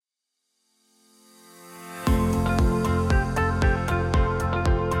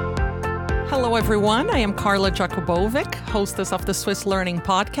Hello, everyone. I am Carla Jakubovic, hostess of the Swiss Learning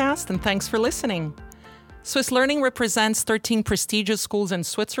Podcast, and thanks for listening. Swiss Learning represents 13 prestigious schools in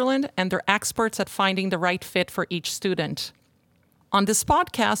Switzerland, and they're experts at finding the right fit for each student. On this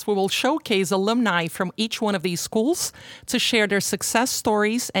podcast, we will showcase alumni from each one of these schools to share their success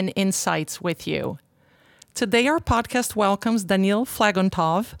stories and insights with you. Today, our podcast welcomes Daniil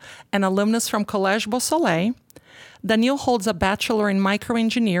Flegontov, an alumnus from Collège Beau Soleil. Daniil holds a bachelor in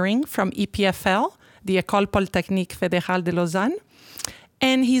microengineering from EPFL, the École Polytechnique Fédérale de Lausanne,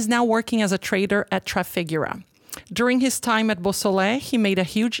 and he's now working as a trader at Trafigura. During his time at Beau Soleil, he made a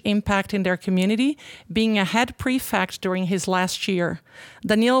huge impact in their community, being a head prefect during his last year.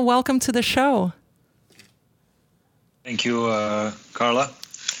 Daniil, welcome to the show. Thank you, Carla.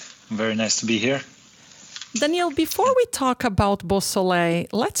 Very nice to be here. Daniil, before we talk about Beau Soleil,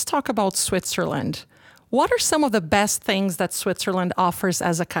 let's talk about Switzerland. What are some of the best things that Switzerland offers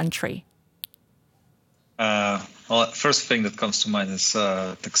as a country? Well, first thing that comes to mind is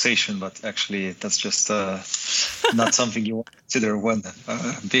taxation, but actually that's just not something you want to consider when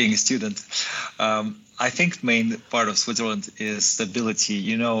being a student. I think the main part of Switzerland is stability.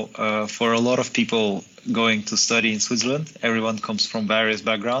 You know, for a lot of people going to study in Switzerland, everyone comes from various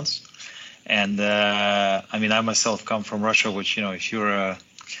backgrounds. And I mean, I myself come from Russia, which, you know, if you're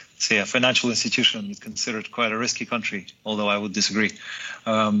say a financial institution, it's considered quite a risky country, although I would disagree.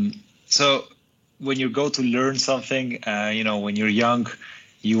 So when you go to learn something, you know, when you're young,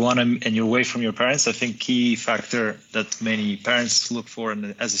 you want to, and you're away from your parents, I think key factor that many parents look for,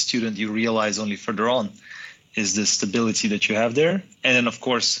 and as a student, you realize only further on, is the stability that you have there. And then, of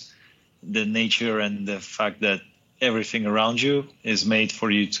course, the nature and the fact that everything around you is made for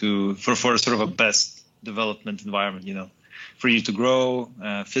you to, for sort of a best development environment, you know, for you to grow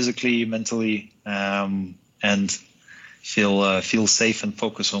physically, mentally, and feel safe and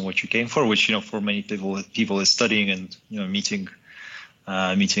focus on what you came for, which, you know, for many people is studying and, you know, meeting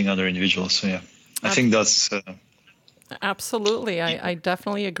other individuals. So yeah, I think that's absolutely. I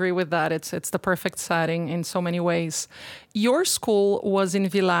definitely agree with that. It's the perfect setting in so many ways. Your school was in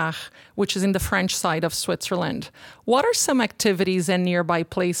Villars, which is in the French side of Switzerland. What are some activities and nearby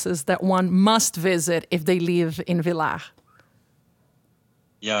places that one must visit if they live in Villars?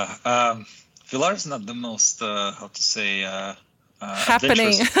 Yeah, Villars is not the most, how to say,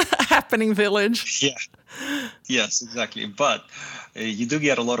 happening village. Yeah, yes, exactly. But you do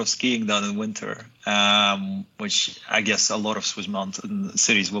get a lot of skiing done in winter, which I guess a lot of Swiss mountain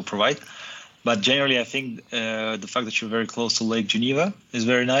cities will provide. But generally, I think the fact that you're very close to Lake Geneva is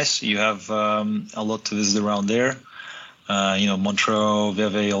very nice. You have a lot to visit around there. You know, Montreux,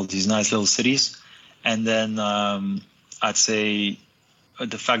 Vevey, all these nice little cities. And then I'd say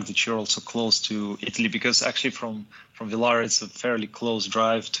the fact that you're also close to Italy, because actually from Villars, it's a fairly close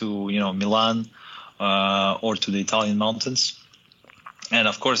drive to, you know, Milan or to the Italian mountains. And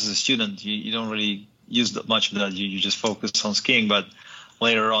of course, as a student, you don't really use that much of that. You just focus on skiing. But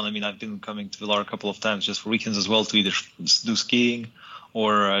later on, I mean, I've been coming to Villars a couple of times just for weekends as well to either do skiing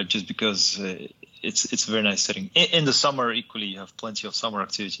or just because it's a very nice setting. In the summer, equally, you have plenty of summer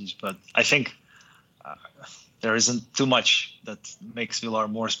activities. But I think there isn't too much that makes Villars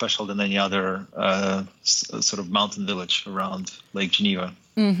more special than any other sort of mountain village around Lake Geneva.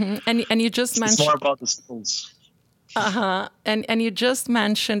 Mm-hmm. And you just mentioned it's more about the schools. And you just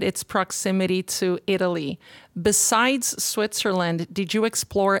mentioned its proximity to Italy. Besides Switzerland, did you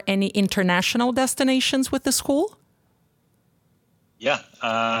explore any international destinations with the school? Yeah,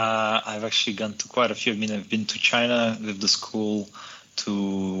 I've actually gone to quite a few. I mean, I've been to China with the school,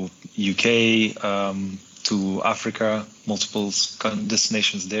 to UK, to Africa, multiple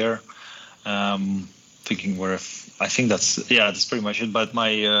destinations there. Thinking where I think that's pretty much it. But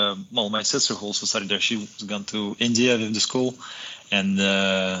my sister who also studied there, she's gone to India with the school, and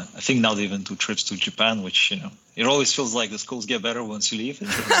I think now they even do trips to Japan, which, you know, it always feels like the schools get better once you leave in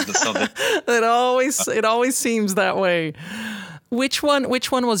terms of the subject. It always seems that way. Which one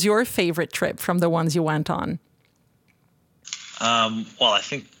was your favorite trip from the ones you went on? Well, I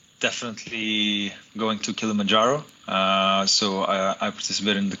think definitely going to Kilimanjaro. So I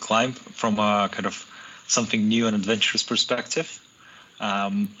participated in the climb from a kind of something new and adventurous perspective.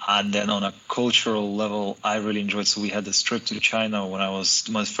 And then on a cultural level, I really enjoyed. So we had this trip to China when I was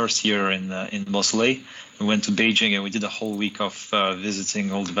my first year in Beau Soleil. We went to Beijing and we did a whole week of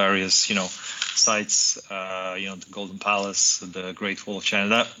visiting all the various, you know, sites, you know, the Golden Palace, the Great Wall of China.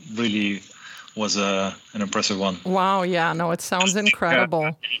 That really was an impressive one. Wow, yeah, no, it sounds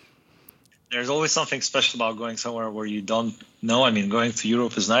incredible. There's always something special about going somewhere where you don't know. I mean, going to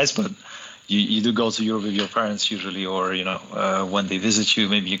Europe is nice, but you do go to Europe with your parents usually, or when they visit you,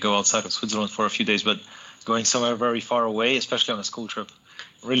 maybe you go outside of Switzerland for a few days. But going somewhere very far away, especially on a school trip,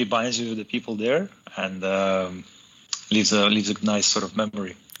 really binds you with the people there, and leaves a nice sort of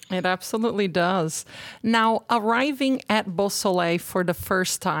memory. It absolutely does. Now, arriving at Beau Soleil for the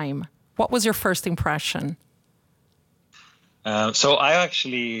first time, what was your first impression? So I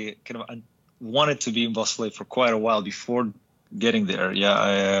actually I wanted to be in Beau Soleil for quite a while before getting there.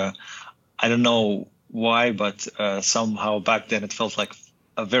 Yeah, I don't know why, but somehow back then it felt like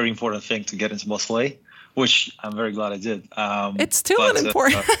a very important thing to get into Beau Soleil, which I'm very glad I did. It's still an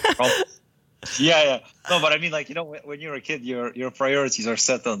important. Yeah. No, but I mean, like, when you're a kid, your priorities are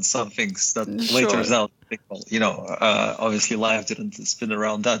set on some things that later result. Obviously life didn't spin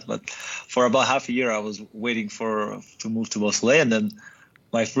around that, but for about half a year I was waiting to move to Beau Soleil, and then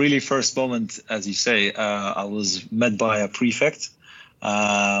my really first moment, as you say, I was met by a prefect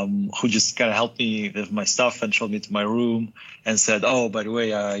who just kind of helped me with my stuff and showed me to my room and said, "Oh, by the way,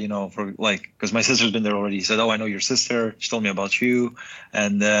 because my sister's been there already." He said, "Oh, I know your sister. She told me about you,"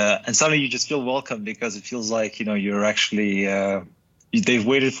 and suddenly you just feel welcome, because it feels like you're actually they've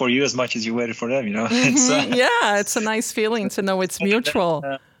waited for you as much as you waited for them. Mm-hmm. It's a nice feeling to know it's mutual.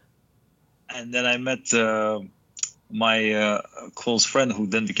 And then I met my close friend, who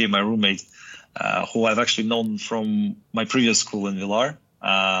then became my roommate, who I've actually known from my previous school in Villar.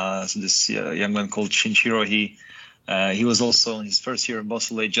 So this young man called Shinshiro, he was also in his first year in Beau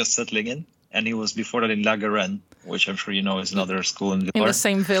Soleil, just settling in, and he was before that in La Garenne, which I'm sure is another school in Villar. In the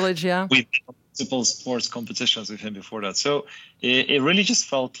same village, yeah. We had multiple sports competitions with him before that. So it really just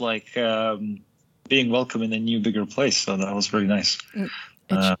felt like being welcome in a new, bigger place. So that was very nice.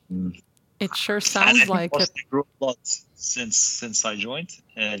 It sure sounds like it. I grew a lot since I joined,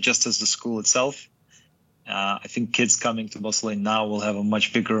 just as the school itself. I think kids coming to Beau Soleil now will have a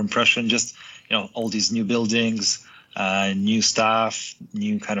much bigger impression. Just all these new buildings, new staff,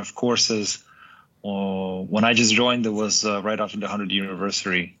 new kind of courses. When I just joined, it was right after the 100-year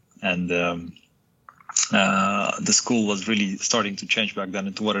anniversary, and the school was really starting to change back then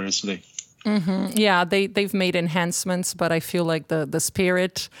into what it is today. Mm-hmm. Yeah, they've made enhancements, but I feel like the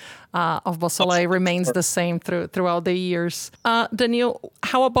spirit of Beau Soleil remains the same throughout the years. Daniil,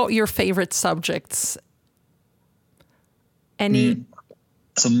 how about your favorite subjects? Any?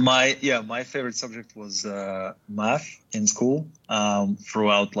 So my favorite subject was math in school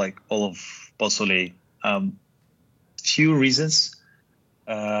throughout all of Beau Soleil. Few reasons.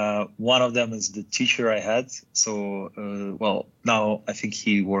 One of them is the teacher I had. So, now I think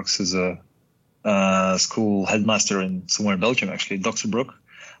he works as a school headmaster somewhere in Belgium, actually, Dr. Brook.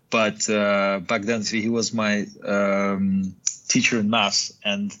 But back then, he was my teacher in maths,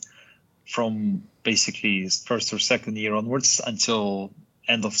 and from basically his first or second year onwards until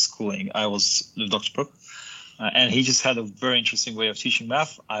end of schooling, I was with Dr. Brook. And he just had a very interesting way of teaching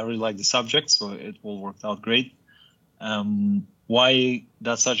math. I really liked the subject, so it all worked out great. Why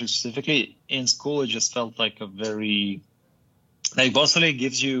that subject specifically? In school, it just felt like Beau Soleil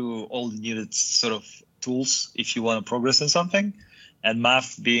gives you all the needed sort of tools if you want to progress in something. And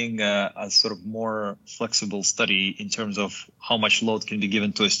math being a sort of more flexible study in terms of how much load can be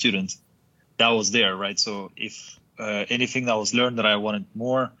given to a student, that was there, right? So if anything that was learned that I wanted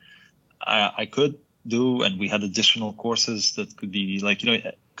more, I could do, and we had additional courses that could be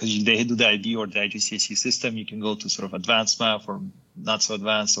because they do the IB or the IGCSE system, you can go to sort of advanced math or not so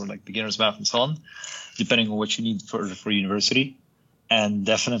advanced, or beginner's math and so on, depending on what you need for university. And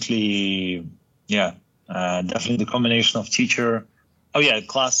definitely the combination of teacher. Oh yeah,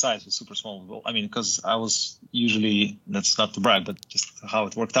 class size was super small. I mean, because I was usually, that's not to brag, but just how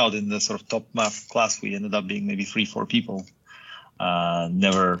it worked out in the sort of top math class, we ended up being maybe 3-4 people.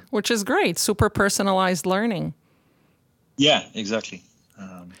 Which is great. Super personalized learning. Yeah, exactly.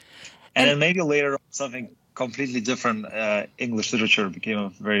 And then maybe later something completely different. English literature became a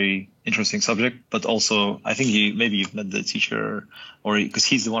very interesting subject, but also I think you've met the teacher, or because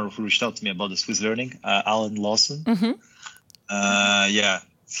he's the one who reached out to me about the Swiss learning, Alan Lawson. Mm-hmm.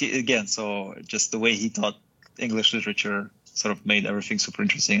 So just the way he taught English literature sort of made everything super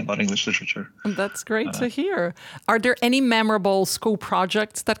interesting about English literature. That's great to hear. Are there any memorable school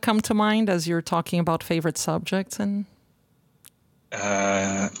projects that come to mind as you're talking about favorite subjects?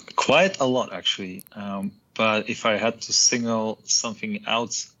 Quite a lot, actually. But if I had to single something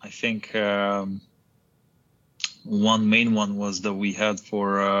out, I think one main one was that we had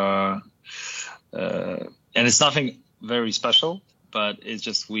and it's nothing very special, but it's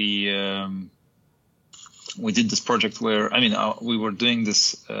just we did this project where, we were doing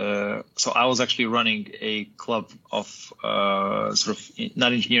this. So I was actually running a club of sort of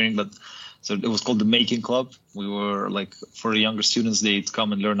not engineering, but So it was called the Making Club. We were like, for the younger students, they'd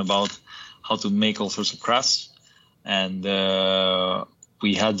come and learn about how to make all sorts of crafts. And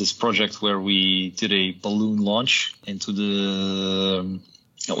we had this project where we did a balloon launch into the,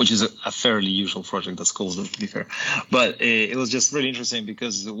 which is a fairly usual project at schools, to be fair. But it was just really interesting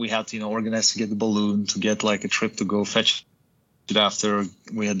because we had to, organize to get the balloon, to get like a trip to go fetch it after.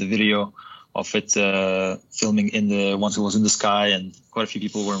 We had the video of it filming once it was in the sky, and quite a few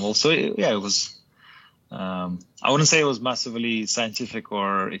people were involved. So it was, I wouldn't say it was massively scientific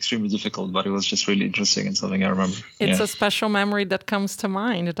or extremely difficult, but it was just really interesting and something I remember. It's a special memory that comes to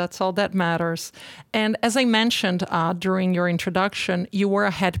mind. That's all that matters. And as I mentioned during your introduction, you were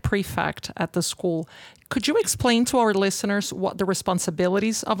a head prefect at the school. Could you explain to our listeners what the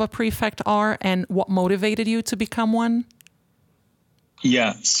responsibilities of a prefect are and what motivated you to become one?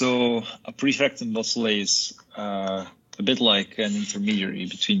 Yeah, so a prefect in Beau Soleil is a bit like an intermediary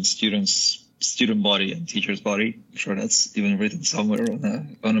between student body and teacher's body. I'm sure that's even written somewhere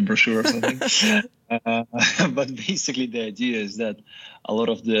on a brochure or something. But basically the idea is that a lot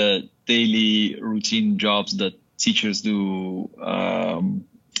of the daily routine jobs that teachers do,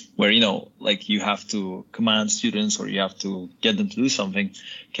 where, like you have to command students or you have to get them to do something,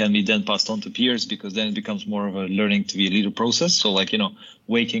 can be then passed on to peers, because then it becomes more of a learning to be a leader process. So like,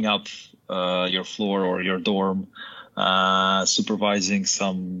 waking up your floor or your dorm, supervising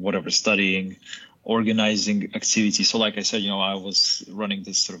some studying, organizing activities. So like I said, I was running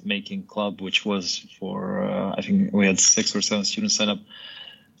this sort of making club, which was for, I think we had 6 or 7 students sign up.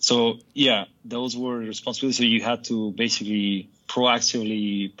 So yeah, those were responsibilities. So you had to basically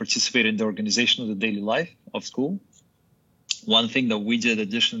proactively participate in the organization of the daily life of school. One thing that we did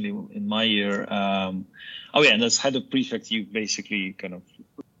additionally in my year, and as head of prefect, you basically kind of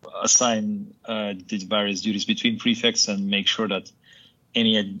assign the various duties between prefects and make sure that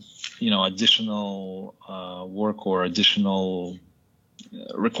any additional work or additional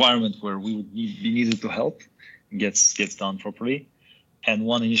requirement where we would be needed to help gets done properly. And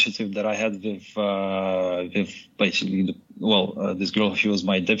one initiative that I had with basically this girl, she was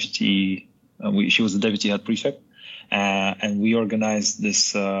my deputy. She was the deputy head prefect, and we organized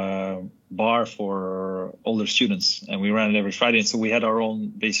this bar for older students, and we ran it every Friday. And so we had our own,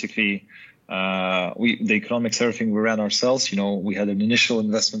 basically, the economics, everything we ran ourselves. We had an initial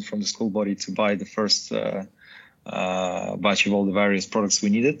investment from the school body to buy the first batch of all the various products we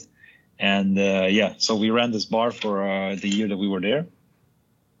needed. And so we ran this bar for the year that we were there.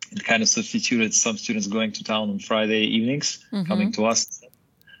 It kind of substituted some students going to town on Friday evenings, coming to us,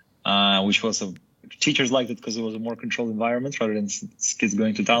 which was teachers liked it because it was a more controlled environment rather than kids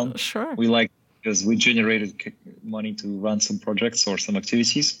going to town. Sure. We liked it because we generated money to run some projects or some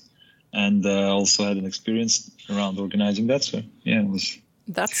activities, and also had an experience around organizing that. So yeah, it was.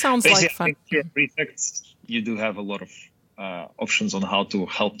 That sounds like fun. Here at prefects, you do have a lot of options on how to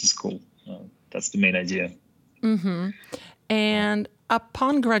help the school. That's the main idea. Mm-hmm. And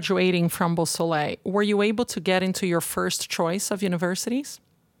upon graduating from Beau Soleil, were you able to get into your first choice of universities?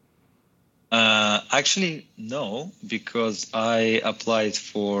 Actually, no, because I applied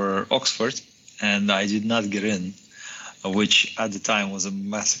for Oxford and I did not get in, which at the time was a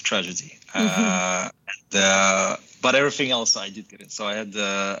massive tragedy. But everything else I did get in. So I had,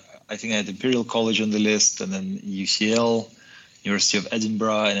 I think I had Imperial College on the list, and then UCL, University of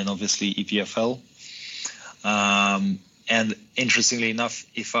Edinburgh, and then obviously EPFL. And interestingly enough,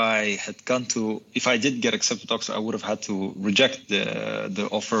 if I did get accepted to Oxford, I would have had to reject the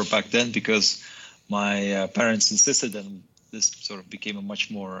offer back then, because my parents insisted, and this sort of became a much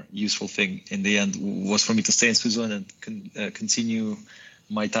more useful thing in the end, was for me to stay in Switzerland and continue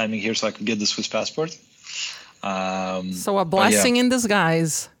my timing here so I could get the Swiss passport. So a blessing in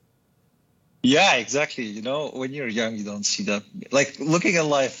disguise. Yeah, exactly. When you're young, you don't see that. Like, looking at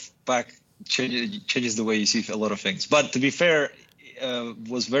life back changes the way you see a lot of things. But to be fair,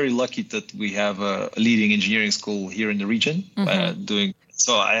 was very lucky that we have a leading engineering school here in the region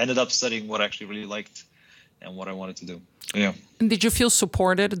so I ended up studying what I actually really liked and what I wanted to do. Yeah. And did you feel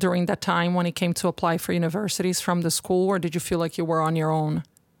supported during that time when it came to apply for universities from the school, or did you feel like you were on your own?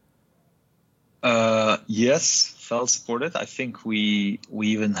 Yes, felt supported. I think we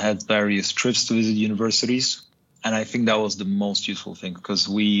even had various trips to visit universities. And I think that was the most useful thing, because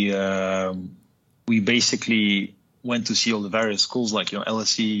we basically went to see all the various schools, like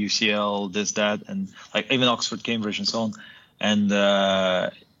LSE, UCL, this, that, and like even Oxford, Cambridge, and so on. And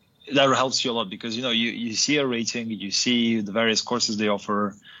that helps you a lot, because you see a rating, you see the various courses they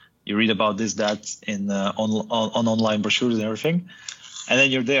offer, you read about this, that in on online brochures and everything. And then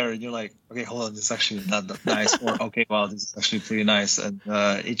you're there and you're like, okay, hold on, this is actually not that nice. Or, okay, wow, this is actually pretty nice. And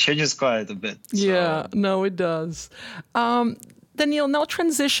it changes quite a bit. Yeah, no, it does. Daniil, now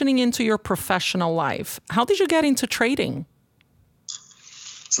transitioning into your professional life, how did you get into trading?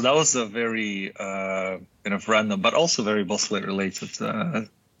 So that was a very kind of random, but also very Beau Soleil related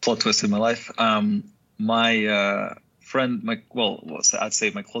plot twist in my life. My friend, I'd say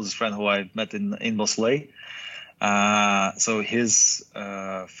my closest friend who I met in Beau Soleil. So his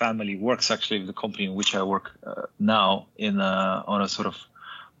family works actually with the company in which I work now on a sort of,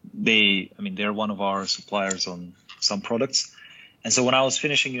 they're one of our suppliers on some products. And so when I was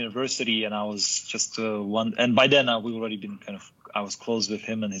finishing university and I was just and by then we already been I was close with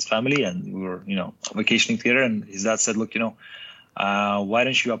him and his family, and we were, vacationing together. And his dad said, look, why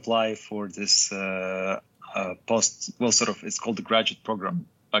don't you apply for this it's called the graduate program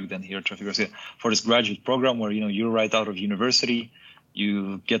back then here at Traffic Garcia, for this graduate program where, you're right out of university,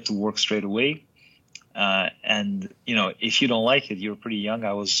 you get to work straight away. And, if you don't like it, you're pretty young.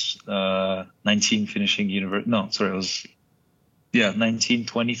 I was 19 finishing university. No, sorry, I was 19,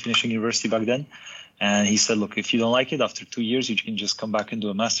 20 finishing university back then. And he said, look, if you don't like it, after 2 years, you can just come back and do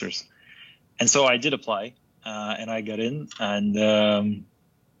a master's. And so I did apply and I got in. And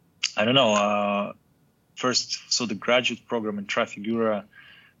I don't know, first, so the graduate program in Trafigura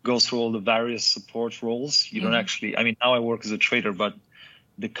goes through all the various support roles. You don't actually, now I work as a trader, but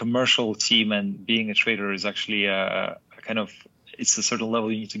the commercial team and being a trader is actually it's a certain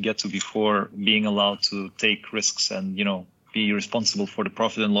level you need to get to before being allowed to take risks and, be responsible for the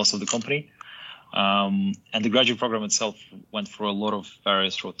profit and loss of the company. And the graduate program itself went for a lot of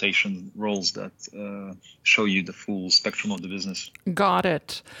various rotation roles that show you the full spectrum of the business. Got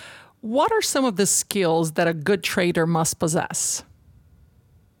it. What are some of the skills that a good trader must possess?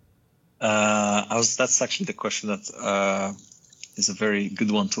 That's actually the question that is a very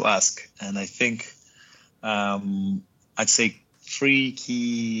good one to ask. And I think I'd say 3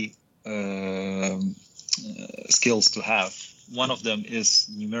 key skills to have. One of them is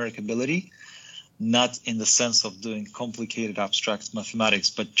numeric ability, not in the sense of doing complicated abstract mathematics,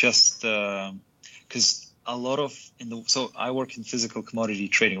 but just because so I work in physical commodity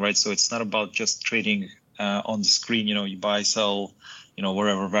trading, right? So it's not about just trading on the screen, you buy, sell,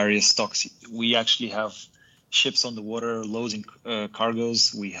 wherever, various stocks. We actually have ships on the water loading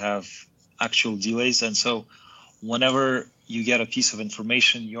cargoes. We have actual delays. And so whenever you get a piece of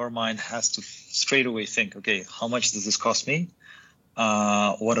information, your mind has to straight away think, okay, how much does this cost me?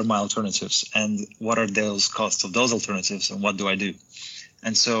 What are my alternatives? And what are those costs of those alternatives? And what do I do?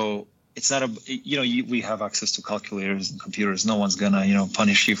 And so it's not we have access to calculators and computers. No one's gonna,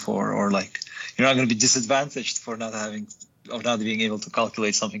 punish you you're not gonna be disadvantaged for not being able to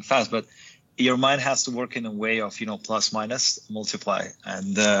calculate something fast. But your mind has to work in a way of, plus, minus, multiply.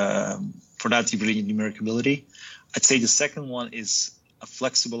 And for that, you really need numeric ability. I'd say the second one is a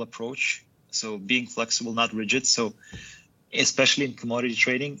flexible approach. So being flexible, not rigid. So especially in commodity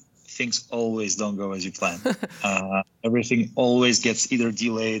trading, things always don't go as you plan. Everything always gets either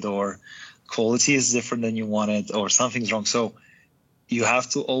delayed or quality is different than you wanted or something's wrong. So you have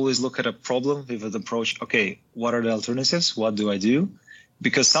to always look at a problem with an approach. Okay, what are the alternatives? What do I do?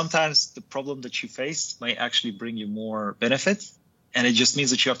 Because sometimes the problem that you face may actually bring you more benefit. And it just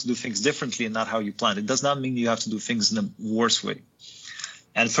means that you have to do things differently and not how you planned. It does not mean you have to do things in a worse way.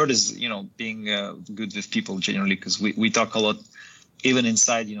 And third is, being good with people generally, because we talk a lot, even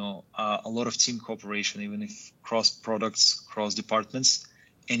inside, a lot of team cooperation, even if cross products, cross departments,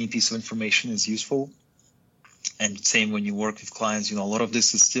 any piece of information is useful. And same when you work with clients, a lot of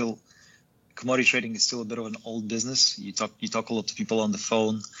this is still, commodity trading is still a bit of an old business. You talk a lot to people on the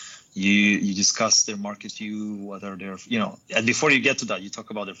phone. You discuss their market view, whether they're, and before you get to that, you talk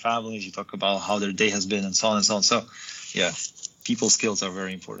about their families, you talk about how their day has been and so on and so on. So, yeah, people skills are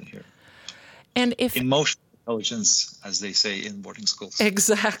very important here. And if emotional intelligence, as they say in boarding schools.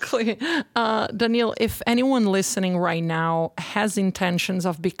 Exactly. Daniil, if anyone listening right now has intentions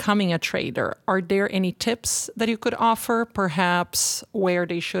of becoming a trader, are there any tips that you could offer, perhaps where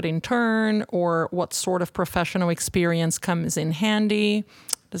they should intern or what sort of professional experience comes in handy?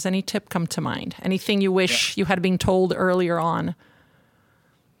 Does any tip come to mind? Anything you wish you had been told earlier on?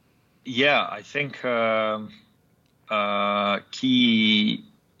 Yeah, I think key,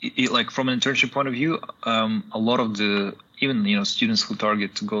 from an internship point of view, a lot of even students who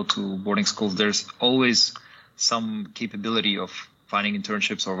target to go to boarding schools, there's always some capability of finding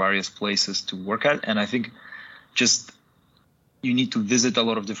internships or various places to work at. And I think just you need to visit a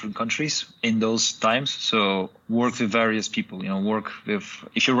lot of different countries in those times. So work with various people,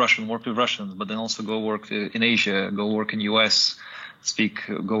 if you're Russian, work with Russians, but then also go work in Asia, go work in US,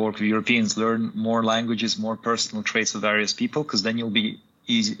 go work with Europeans, learn more languages, more personal traits of various people, because then you'll be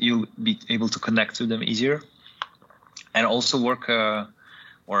able to connect with them easier, and also work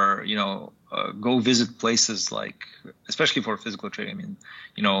go visit places like, especially for physical training.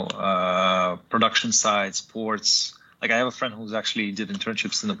 I mean, production sites, ports. Like I have a friend who's actually did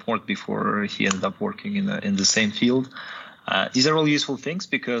internships in the port before he ended up working in the same field. These are all useful things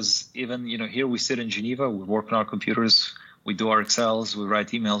because even, here we sit in Geneva, we work on our computers, we do our Excels, we write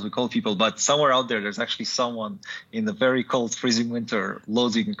emails, we call people, but somewhere out there's actually someone in the very cold, freezing winter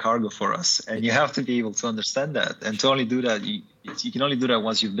loading cargo for us. And you have to be able to understand that. And to only do that, you can only do that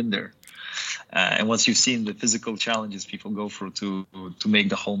once you've been there. And once you've seen the physical challenges people go through to make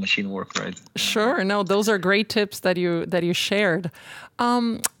the whole machine work, right? Sure. No, those are great tips that you shared.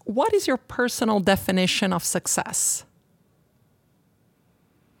 What is your personal definition of success?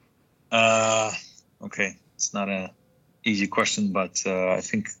 Okay, it's not an easy question, but I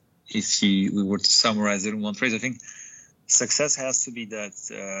think if we were to summarize it in one phrase, I think success has to be that,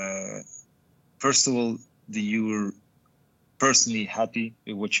 first of all, that you're personally happy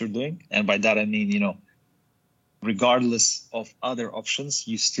with what you're doing. And by that, I mean, regardless of other options,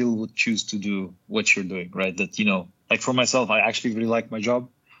 you still would choose to do what you're doing, right? That, like for myself, I actually really like my job.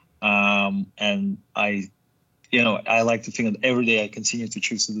 And I like to think that every day I continue to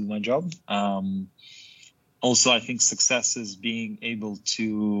choose to do my job. Also, I think success is being able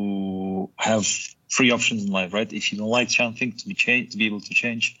to have free options in life, right? If you don't like something, to be able to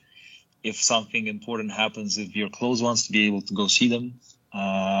change. If something important happens, if you're close ones, to be able to go see them,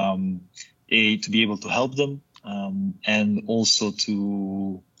 to be able to help them, and also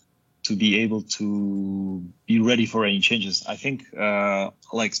to be able to be ready for any changes. I think,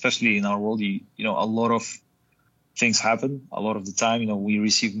 especially in our world, a lot of things happen a lot of the time. We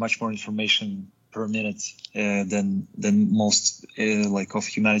receive much more information per minute than most of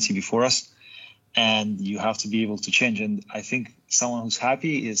humanity before us, and you have to be able to change. And I think someone who's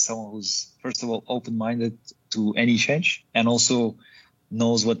happy is someone who's, first of all, open-minded to any change, and also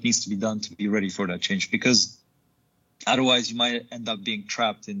knows what needs to be done to be ready for that change, because otherwise you might end up being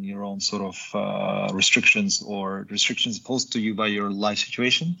trapped in your own sort of restrictions posed to you by your life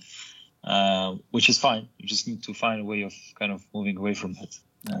situation, which is fine. You just need to find a way of kind of moving away from it.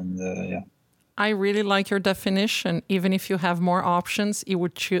 And yeah. I really like your definition. Even if you have more options, you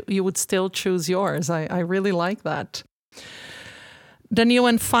would still choose yours. I really like that. Daniil,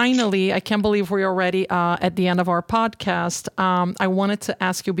 and finally, I can't believe we're already at the end of our podcast. I wanted to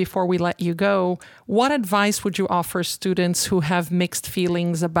ask you before we let you go, what advice would you offer students who have mixed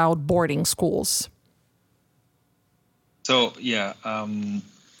feelings about boarding schools? So, yeah,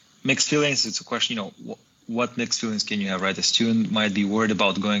 mixed feelings, it's a question, what mixed feelings can you have, right? A student might be worried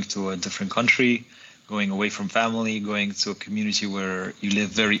about going to a different country, going away from family, going to a community where you live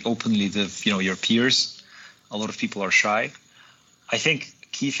very openly with, your peers. A lot of people are shy. I think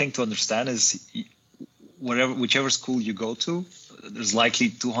key thing to understand is whichever school you go to, there's likely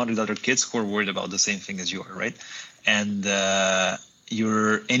 200 other kids who are worried about the same thing as you are, right? And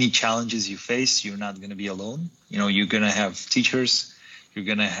any challenges you face, you're not going to be alone. You're going to have teachers, you're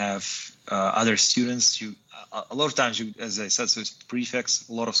going to have other students. A lot of times, as I said, so it's prefects.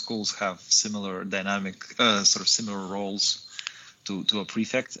 A lot of schools have similar dynamic, similar roles to a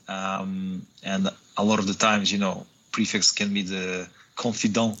prefect. And a lot of the times, prefects can be the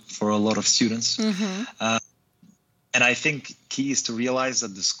confidant for a lot of students. Mm-hmm. And I think key is to realize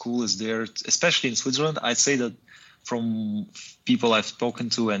that the school is there, especially in Switzerland. I'd say that from people I've spoken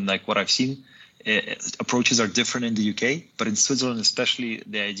to and what I've seen, approaches are different in the UK, but in Switzerland especially,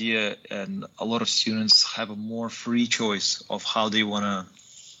 the idea, and a lot of students have a more free choice of how they want to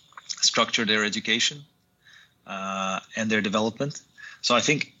structure their education and their development. So I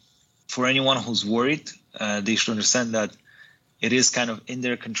think for anyone who's worried, they should understand that it is kind of in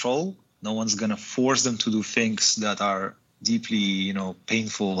their control. No one's going to force them to do things that are deeply,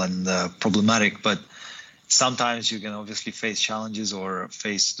 painful and problematic, but sometimes you can obviously face challenges or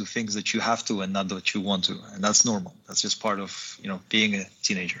do things that you have to and not that you want to, and that's normal. That's just part of being a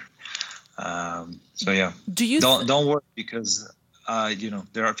teenager. So yeah, don't worry, because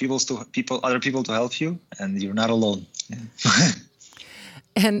there are other people to help you, and you're not alone. Yeah.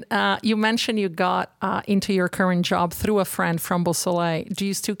 And you mentioned you got into your current job through a friend from Beau Soleil. Do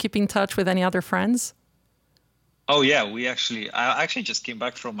you still keep in touch with any other friends? Oh yeah, I actually just came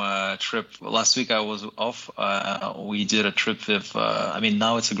back from a trip. Last week I was off. We did a trip with,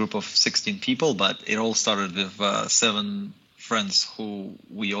 now it's a group of 16 people, but it all started with 7 friends who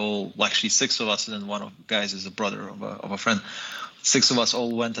actually 6 of us, and then one of the guys is a brother of a friend. 6 of us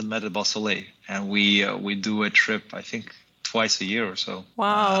all went and met at Beau Soleil, and we do a trip, I think twice a year or so.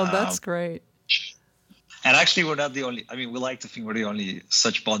 Wow, that's great. And actually, we're not the only. I mean, we like to think we're the only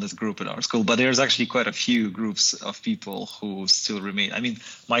such bonded group in our school, but there's actually quite a few groups of people who still remain. I mean,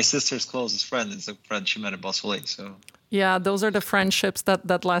 my sister's closest friend is a friend she met at Beau Soleil. So yeah, those are the friendships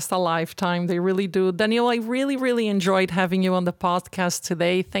that last a lifetime. They really do. Daniil, I really, really enjoyed having you on the podcast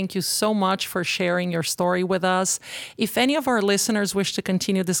today. Thank you so much for sharing your story with us. If any of our listeners wish to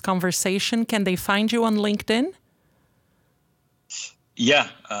continue this conversation, can they find you on LinkedIn? Yeah,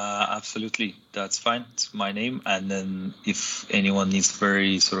 absolutely. That's fine. It's my name. And then if anyone needs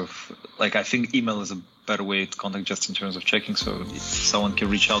very sort of like, I think email is a better way to contact just in terms of checking. So if someone can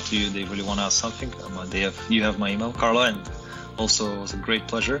reach out to you, they really want to ask something. You have my email, Carla, and also it was a great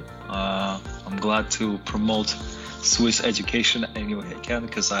pleasure. I'm glad to promote Swiss education any way I can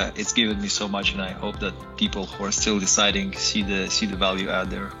because it's given me so much, and I hope that people who are still deciding see the value add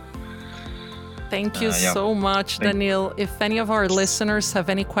there. Thank you so much, Daniil. If any of our listeners have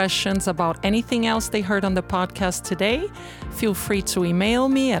any questions about anything else they heard on the podcast today, feel free to email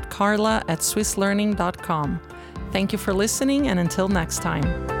me at carla@swisslearning.com. Thank you for listening, and until next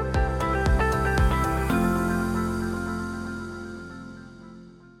time.